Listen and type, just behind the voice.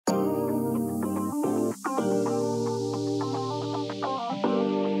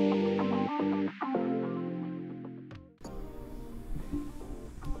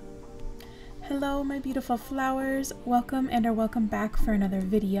Hello my beautiful flowers, welcome or welcome back for another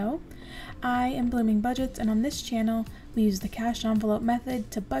video. I am Blooming Budgets, and on this channel we use the cash envelope method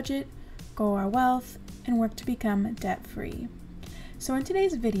to budget, grow our wealth, and work to become debt free. So in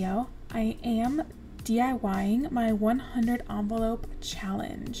today's video I am DIYing my 100 envelope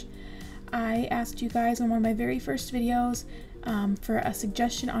challenge. I asked you guys in one of my very first videos for a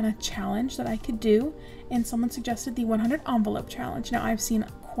suggestion on a challenge that I could do, and someone suggested the 100 envelope challenge. Now I've seen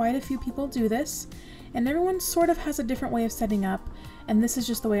quite a few people do this, and everyone sort of has a different way of setting up, and this is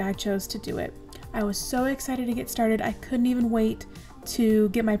just the way I chose to do it. I was so excited to get started. I couldn't even wait to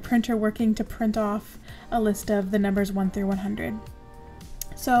get my printer working to print off a list of the numbers 1 through 100.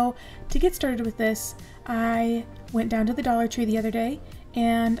 So to get started with this, I went down to the Dollar Tree the other day,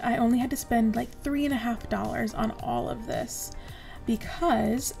 and I only had to spend like $3.50 on all of this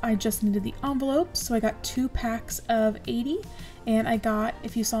because I just needed the envelopes. So I got 2 packs of 80, and I got,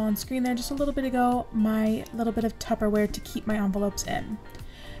 if you saw on screen there just a little bit ago, my little bit of Tupperware to keep my envelopes in.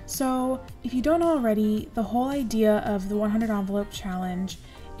 So if you don't know already, the whole idea of the 100 envelope challenge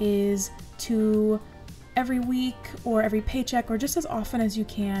is to every week or every paycheck or just as often as you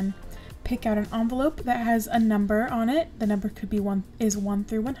can pick out an envelope that has a number on it. The number could be 1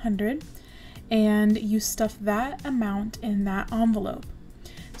 through 100, and you stuff that amount in that envelope.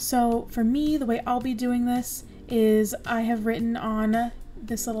 So for me, the way I'll be doing this is I have written on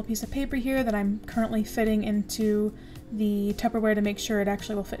this little piece of paper here that I'm currently fitting into the Tupperware to make sure it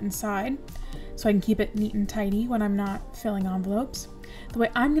actually will fit inside, so I can keep it neat and tidy when I'm not filling envelopes. The way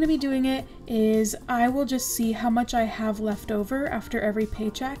I'm going to be doing it is I will just see how much I have left over after every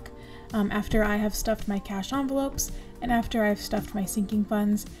paycheck, after I have stuffed my cash envelopes and after I've stuffed my sinking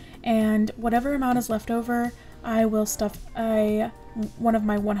funds, and whatever amount is left over, I will stuff one of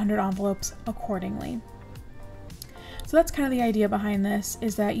my 100 envelopes accordingly. So that's kind of the idea behind this,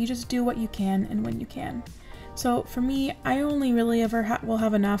 is that you just do what you can and when you can. So for me, I only really ever will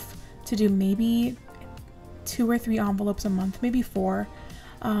have enough to do maybe 2 or 3 envelopes a month, maybe 4.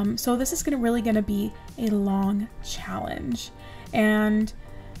 So this is really going to be a long challenge, and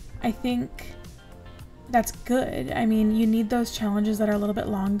I think that's good. I mean, you need those challenges that are a little bit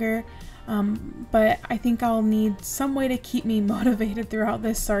longer, but I think I'll need some way to keep me motivated throughout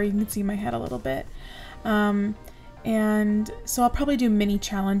this. Sorry, you can see my head a little bit. And so I'll probably do mini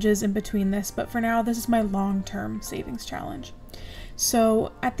challenges in between this, but for now, this is my long-term savings challenge.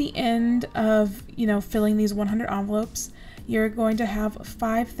 So at the end of, filling these 100 envelopes, you're going to have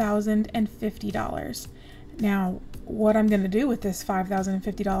 $5,050. Now, what I'm going to do with this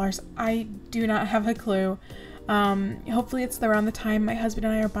 $5,050, I do not have a clue. Hopefully it's around the time my husband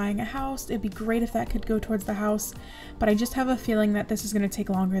and I are buying a house. It'd be great if that could go towards the house, but I just have a feeling that this is going to take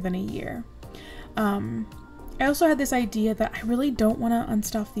longer than a year. I also had this idea that I really don't want to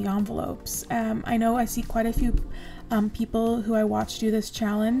unstuff the envelopes. I know I see quite a few people who I watch do this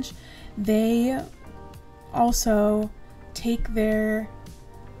challenge. They also take their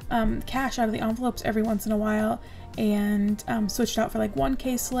cash out of the envelopes every once in a while and switch it out for like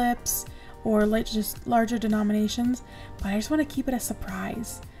 1K slips or like just larger denominations, but I just want to keep it a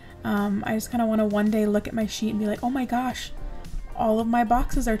surprise. I just kind of want to one day look at my sheet and be like, oh my gosh, all of my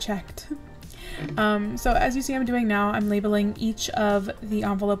boxes are checked. So as you see I'm doing now, I'm labeling each of the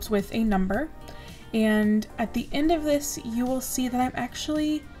envelopes with a number, and at the end of this you will see that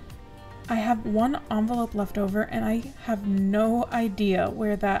I have 1 envelope left over, and I have no idea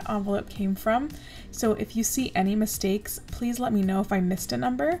where that envelope came from. So if you see any mistakes, please let me know if I missed a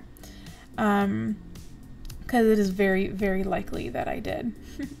number, because it is very, very likely that I did.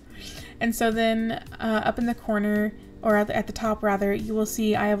 And so then up in the corner, or at the top rather, you will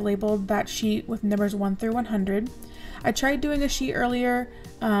see I have labeled that sheet with numbers 1 through 100. I tried doing a sheet earlier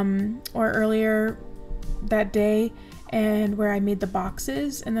that day, and where I made the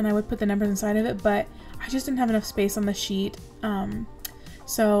boxes and then I would put the numbers inside of it, but I just didn't have enough space on the sheet.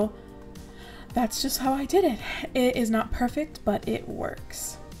 So that's just how I did it. It is not perfect, but it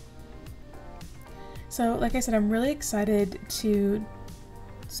works. So like I said, I'm really excited to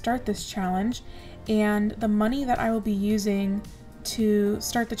start this challenge, and the money that I will be using to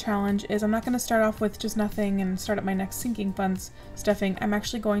start the challenge is, I'm not going to start off with just nothing and start up my next sinking funds stuffing. I'm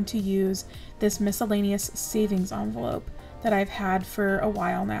actually going to use this miscellaneous savings envelope that I've had for a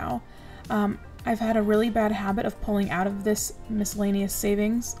while now. I've had a really bad habit of pulling out of this miscellaneous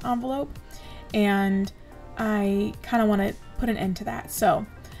savings envelope, and I kind of want to put an end to that. So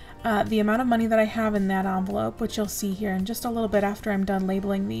the amount of money that I have in that envelope, which you'll see here in just a little bit after I'm done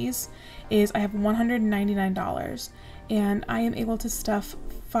labeling these, is I have $199, and I am able to stuff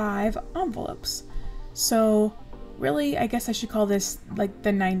 5 envelopes. So really, I guess I should call this like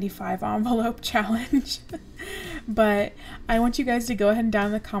the 95 envelope challenge. But I want you guys to go ahead and down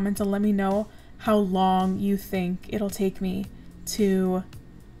in the comments and let me know how long you think it'll take me to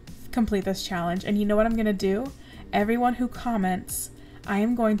complete this challenge. And you know what I'm gonna do? Everyone who comments, I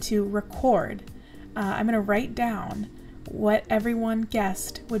am going to record. I'm gonna write down what everyone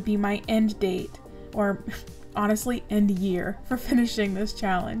guessed would be my end date, or honestly end year, for finishing this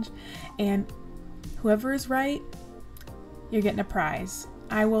challenge. And whoever is right, you're getting a prize.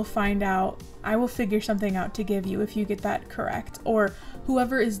 I will find out, I will figure something out to give you if you get that correct, or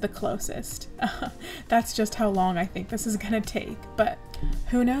whoever is the closest. That's just how long I think this is gonna take, but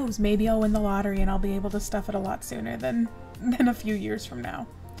who knows, maybe I'll win the lottery and I'll be able to stuff it a lot sooner than a few years from now.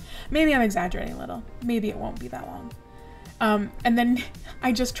 Maybe I'm exaggerating a little, maybe it won't be that long. And then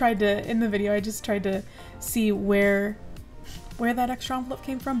I just tried to, in the video, I just tried to see where that extra envelope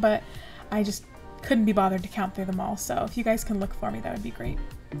came from, but I just couldn't be bothered to count through them all, so if you guys can look for me, that would be great.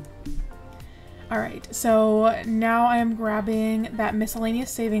 Alright, so now I am grabbing that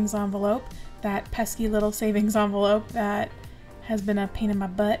miscellaneous savings envelope, that pesky little savings envelope that has been a pain in my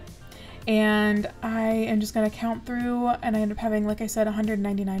butt, and I am just going to count through, and I end up having, like I said,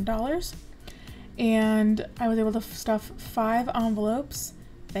 $199, and I was able to stuff 5 envelopes,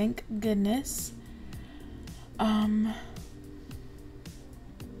 thank goodness.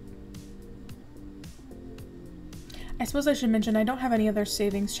 I suppose I should mention I don't have any other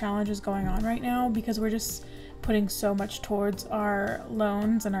savings challenges going on right now because we're just putting so much towards our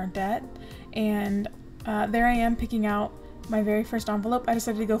loans and our debt. And there I am picking out my very first envelope. I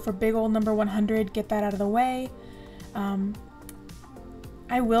decided to go for big old number 100, get that out of the way.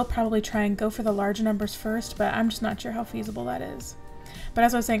 I will probably try and go for the larger numbers first, but I'm just not sure how feasible that is. But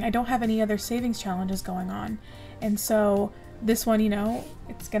as I was saying, I don't have any other savings challenges going on. And so this one, you know,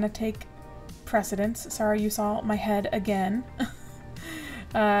 it's gonna take precedence. Sorry you saw my head again.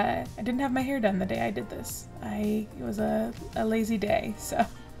 I didn't have my hair done the day I did this. It was a lazy day, so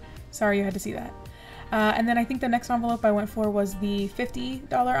sorry you had to see that. And then I think the next envelope I went for was the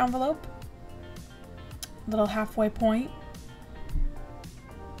 $50 envelope. Little halfway point.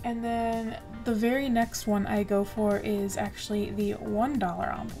 And then the very next one I go for is actually the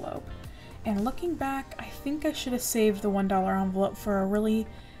 $1 envelope. And looking back, I think I should have saved the $1 envelope for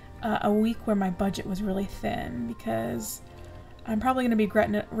a week where my budget was really thin, because I'm probably going to be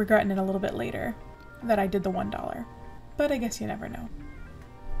regretting it a little bit later that I did the $1. But I guess you never know.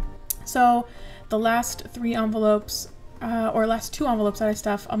 So the last 3 envelopes, or last 2 envelopes that I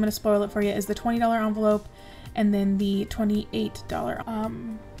stuff, I'm going to spoil it for you, is the $20 envelope and then the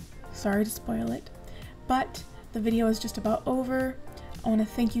 $28. Sorry to spoil it, but the video is just about over. I want to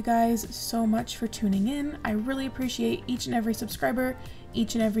thank you guys so much for tuning in. I really appreciate each and every subscriber,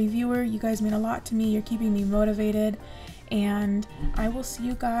 each and every viewer. You guys mean a lot to me. You're keeping me motivated, and I will see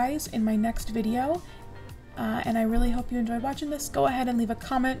you guys in my next video. And I really hope you enjoyed watching this. Go ahead and leave a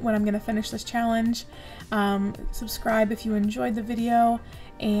comment when I'm going to finish this challenge. Subscribe if you enjoyed the video,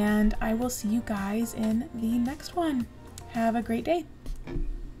 and I will see you guys in the next one. Have a great day.